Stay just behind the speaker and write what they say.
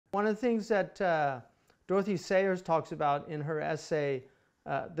One of the things that Dorothy Sayers talks about in her essay,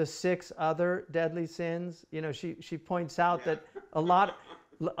 The Six Other Deadly Sins, you know, she points out that a lot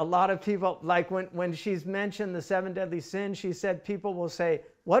of people, like when she's mentioned the seven deadly sins, she said people will say,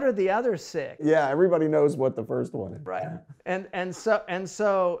 what are the other six? Yeah, everybody knows what the first one is. Right. And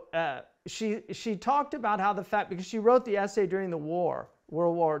so she talked about how the fact, because she wrote the essay during the war,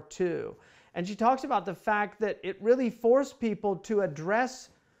 World War II, and she talks about the fact that it really forced people to address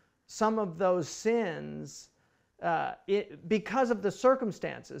some of those sins because of the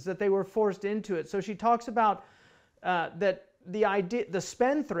circumstances that they were forced into it. So she talks about that the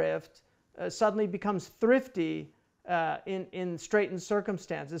spendthrift suddenly becomes thrifty in straitened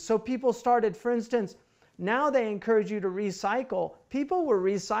circumstances. So people started, for instance, now they encourage you to recycle. People were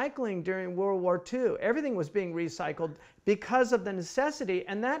recycling during World War II. Everything was being recycled because of the necessity,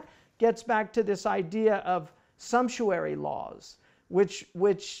 and that gets back to this idea of sumptuary laws, which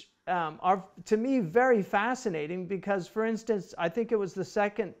are, to me, very fascinating because, for instance, I think it was the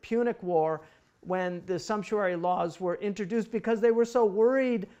Second Punic War when the sumptuary laws were introduced because they were so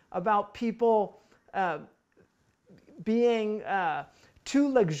worried about people being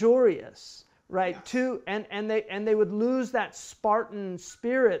too luxurious, right? Yeah. And they would lose that Spartan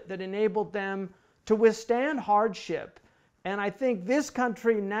spirit that enabled them to withstand hardship. And I think this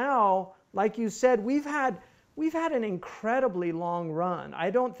country now, like you said, we've had an incredibly long run.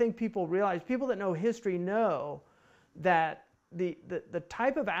 I don't think people realize, people that know history know that the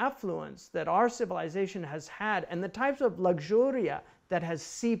type of affluence that our civilization has had and the types of luxuria that has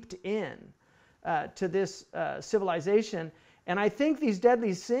seeped in to this civilization. And I think these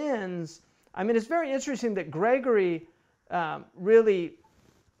deadly sins, I mean, it's very interesting that Gregory really,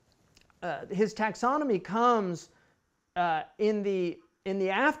 his taxonomy comes in the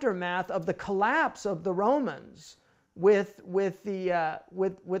aftermath of the collapse of the Romans, with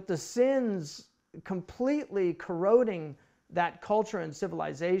the sins completely corroding that culture and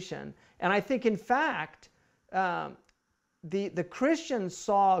civilization. And I think, in fact, the Christians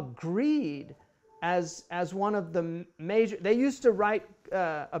saw greed as one of the major. They used to write,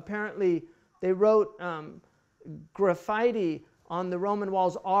 apparently, they wrote graffiti on the Roman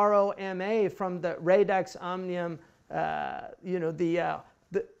walls, ROMA, from the Redex Omnium. You know, the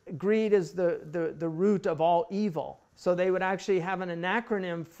greed is the root of all evil. So they would actually have an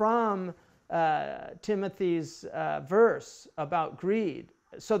acronym from Timothy's verse about greed.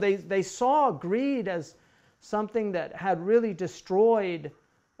 So they saw greed as something that had really destroyed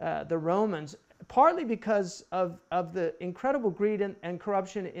the Romans, partly because of the incredible greed and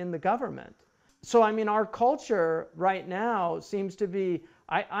corruption in the government. So I mean, our culture right now seems to be,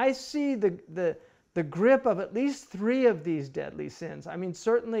 I see the grip of at least three of these deadly sins. I mean,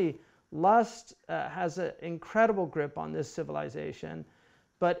 certainly lust has an incredible grip on this civilization,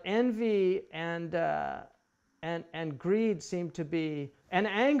 but envy and greed seem to be, and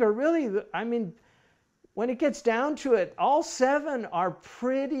anger, really, I mean, when it gets down to it, all seven are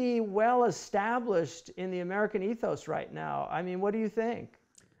pretty well established in the American ethos right now. I mean, what do you think?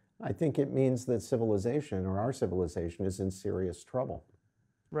 I think it means that civilization, or our civilization, is in serious trouble.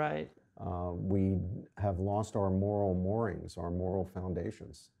 Right. We have lost our moral moorings, our moral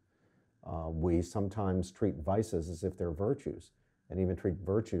foundations. We sometimes treat vices as if they're virtues, and even treat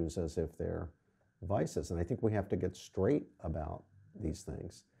virtues as if they're vices. And I think we have to get straight about these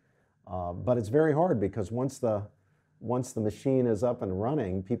things. But it's very hard because once the machine is up and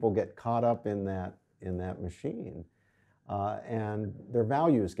running, people get caught up in that machine. And their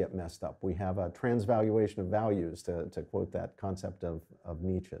values get messed up. We have a transvaluation of values, to quote that concept of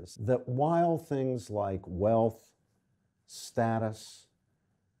Nietzsche's. That while things like wealth, status,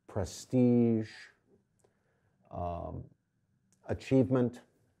 prestige, achievement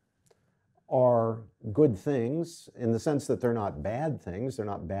are good things in the sense that they're not bad things, they're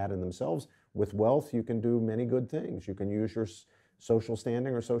not bad in themselves. With wealth, you can do many good things. You can use your social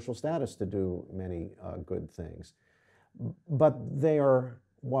standing or social status to do many good things. But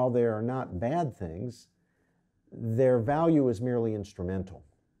while they are not bad things, their value is merely instrumental.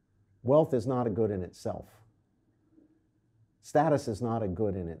 Wealth is not a good in itself. Status is not a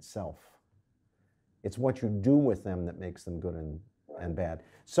good in itself. It's what you do with them that makes them good and bad.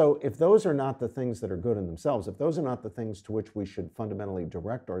 So if those are not the things that are good in themselves, if those are not the things to which we should fundamentally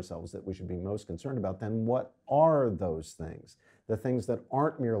direct ourselves, that we should be most concerned about, then what are those things? The things that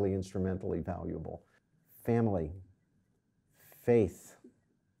aren't merely instrumentally valuable. Family, faith,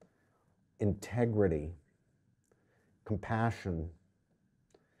 integrity, compassion,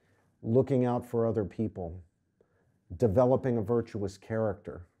 looking out for other people, developing a virtuous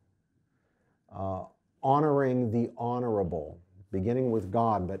character, honoring the honorable, beginning with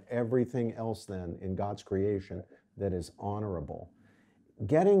God, but everything else then in God's creation that is honorable.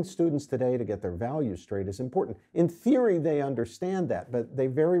 Getting students today to get their values straight is important. In theory, they understand that, but they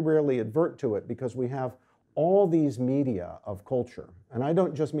very rarely advert to it because we have all these media of culture. And I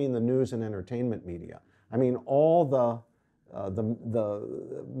don't just mean the news and entertainment media. I mean all the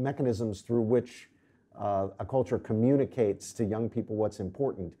mechanisms through which a culture communicates to young people what's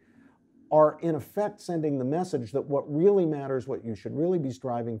important are in effect sending the message that what really matters, what you should really be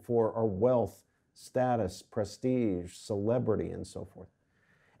striving for, are wealth, status, prestige, celebrity, and so forth.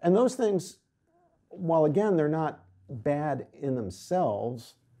 And those things, while again, they're not bad in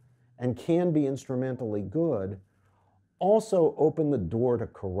themselves and can be instrumentally good, also open the door to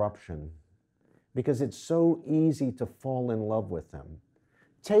corruption because it's so easy to fall in love with them.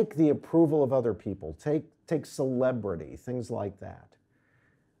 Take the approval of other people, take celebrity, things like that.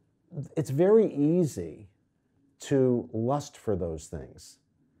 It's very easy to lust for those things,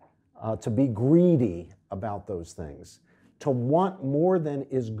 to be greedy about those things, to want more than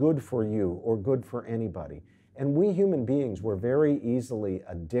is good for you or good for anybody. And we human beings, we're very easily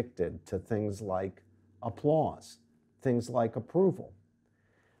addicted to things like applause, things like approval.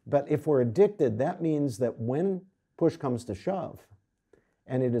 But if we're addicted, that means that when push comes to shove,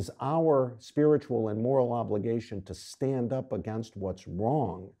 and it is our spiritual and moral obligation to stand up against what's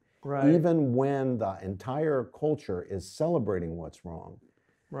wrong, right, even when the entire culture is celebrating what's wrong,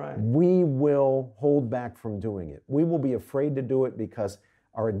 right, we will hold back from doing it. We will be afraid to do it because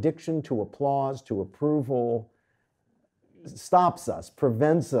our addiction to applause, to approval, stops us,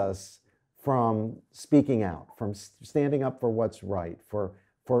 prevents us from speaking out, from standing up for what's right, for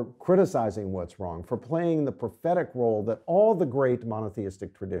criticizing what's wrong, for playing the prophetic role that all the great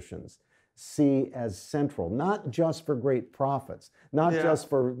monotheistic traditions see as central, not just for great prophets, not just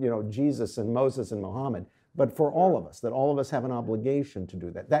for Jesus and Moses and Muhammad, but for all of us, that all of us have an obligation to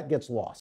do that. That gets lost.